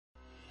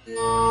My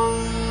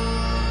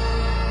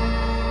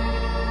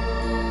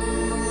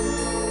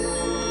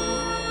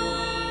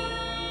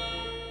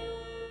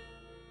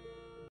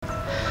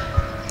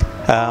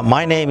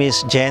name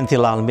is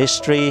Jayantilal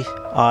Mistry.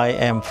 I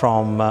am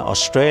from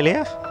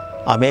Australia.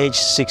 I'm aged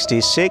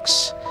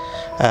 66.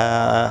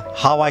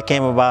 How I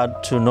came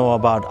about to know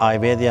about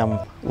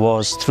Ayurveda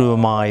was through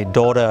my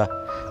daughter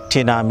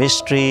Tina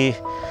Mistry,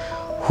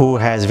 who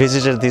has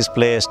visited this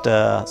place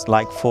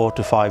like 4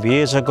 to 5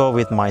 years ago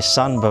with my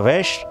son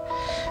Bhavesh.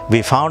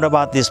 We found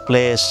about this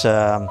place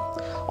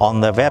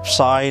on the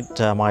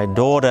website. My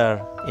daughter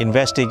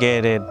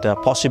investigated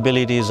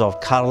possibilities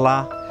of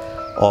Kerala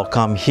or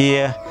come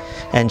here,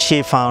 and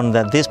she found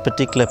that this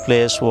particular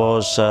place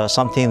was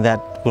something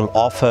that will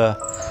offer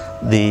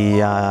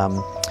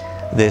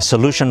the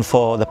solution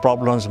for the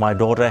problems my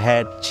daughter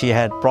had. She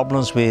had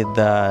problems with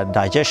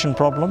digestion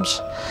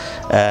problems,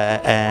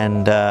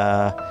 and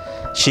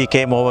she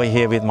came over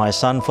here with my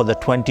son for the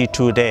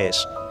 22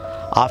 days.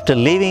 After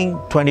leaving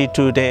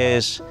 22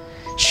 days,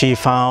 she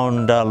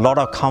found a lot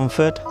of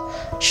comfort.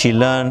 She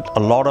learned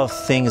a lot of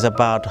things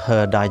about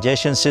her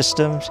digestion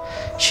systems.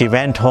 She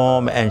went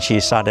home and she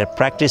started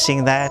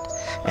practicing that,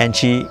 and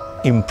she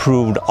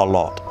improved a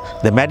lot.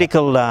 The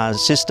medical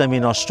system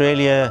in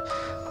Australia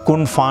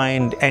couldn't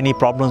find any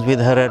problems with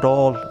her at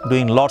all,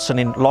 doing lots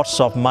and lots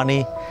of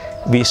money.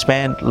 We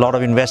spent a lot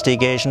of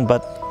investigation,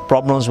 but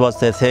problems was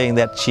the thing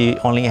that she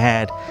only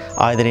had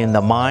either in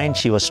the mind,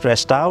 she was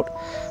stressed out,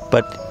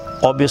 but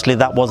obviously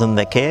that wasn't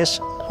the case.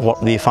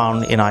 What we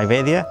found in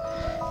Ayurveda,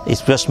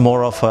 it's just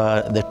more of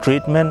the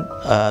treatment,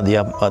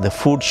 the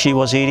food she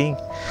was eating,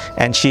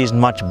 and she's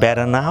much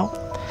better now.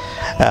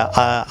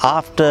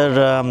 After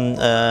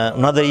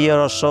another year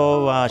or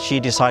so, she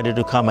decided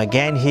to come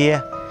again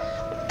here,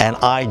 and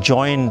I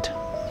joined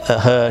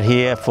her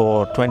here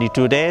for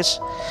 22 days.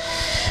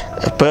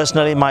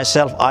 Personally,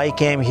 myself, I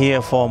came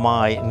here for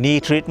my knee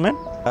treatment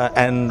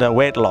and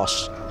weight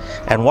loss.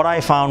 And what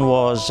I found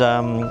was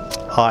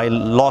I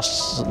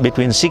lost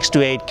between 6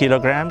 to 8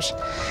 kilograms,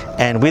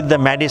 and with the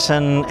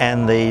medicine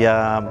and the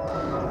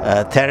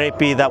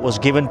therapy that was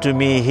given to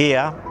me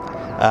here,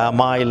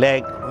 my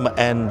leg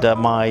and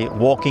my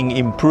walking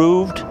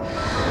improved.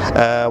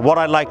 What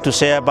I'd like to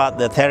say about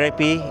the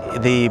therapy,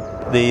 the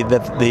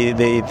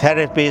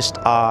therapists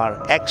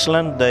are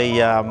excellent.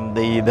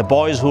 The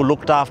boys who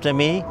looked after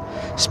me,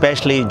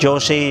 especially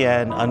Josie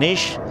and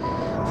Anish,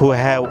 who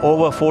have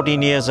over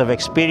 14 years of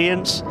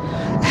experience,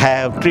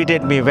 have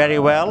treated me very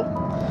well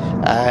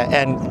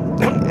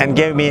and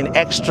gave me an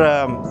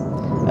extra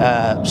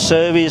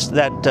service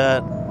that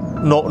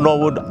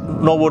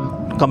no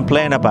would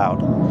complain about.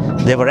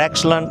 They were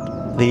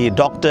excellent. The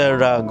Dr.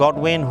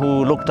 Godwin,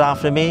 who looked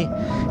after me,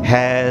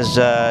 has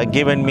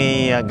given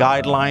me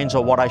guidelines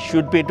of what I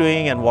should be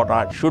doing and what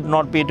I should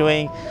not be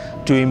doing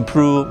to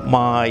improve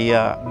my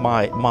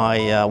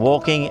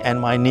walking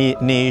and my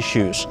knee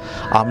issues.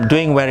 I'm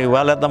doing very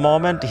well at the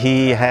moment.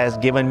 He has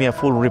given me a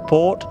full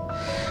report,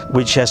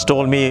 which has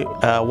told me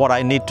what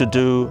I need to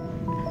do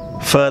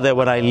further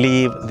when I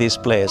leave this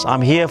place.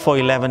 I'm here for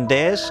 11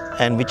 days,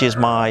 and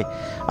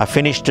I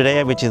finished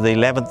today, which is the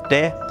 11th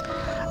day.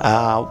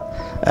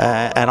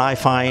 And I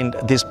find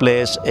this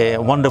place a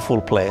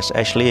wonderful place.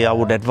 Actually, I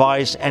would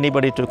advise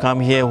anybody to come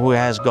here who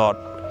has got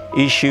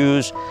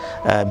issues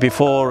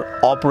before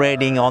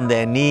operating on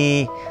their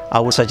knee. I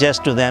would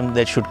suggest to them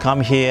they should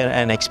come here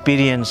and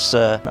experience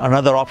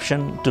another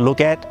option to look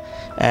at,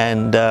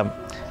 and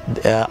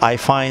I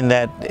find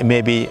that it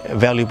may be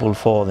valuable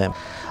for them.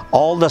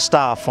 All the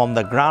staff from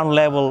the ground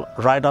level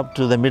right up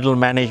to the middle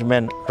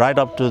management, right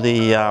up to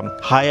the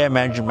higher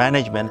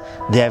management,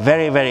 they are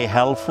very, very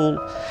helpful.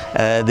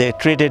 They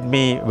treated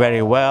me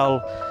very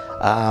well.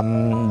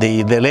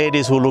 The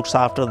ladies who looks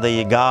after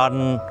the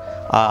garden,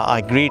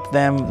 I greet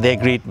them, they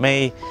greet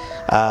me.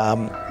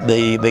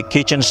 The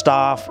kitchen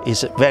staff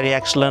is very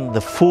excellent.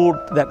 The food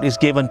that is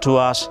given to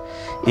us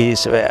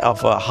is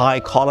of a high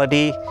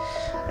quality.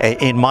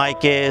 In my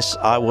case,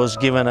 I was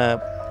given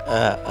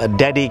a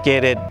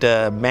dedicated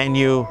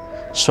menu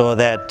so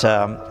that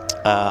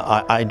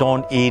I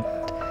don't eat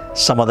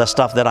some of the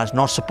stuff that I'm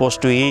not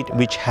supposed to eat,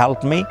 which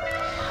helped me.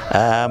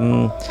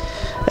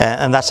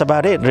 And that's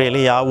about it,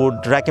 really. I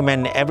would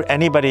recommend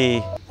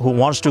anybody who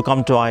wants to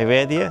come to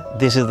Ayurveda,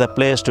 this is the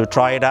place to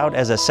try it out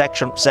as a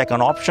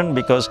second option,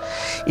 because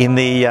in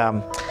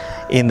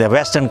the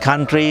Western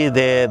country,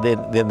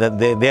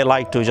 they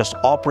like to just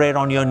operate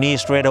on your knee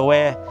straight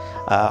away.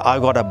 I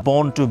got a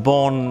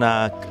bone-to-bone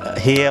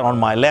here on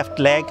my left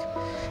leg,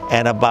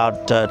 and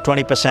about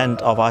 20%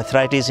 of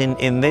arthritis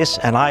in this,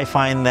 and I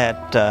find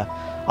that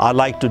I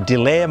like to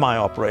delay my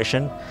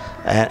operation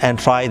and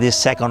try this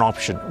second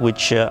option,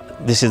 which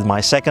this is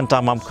my second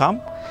time I've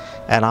come,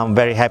 and I'm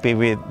very happy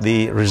with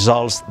the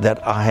results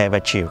that I have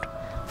achieved.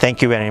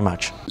 Thank you very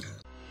much.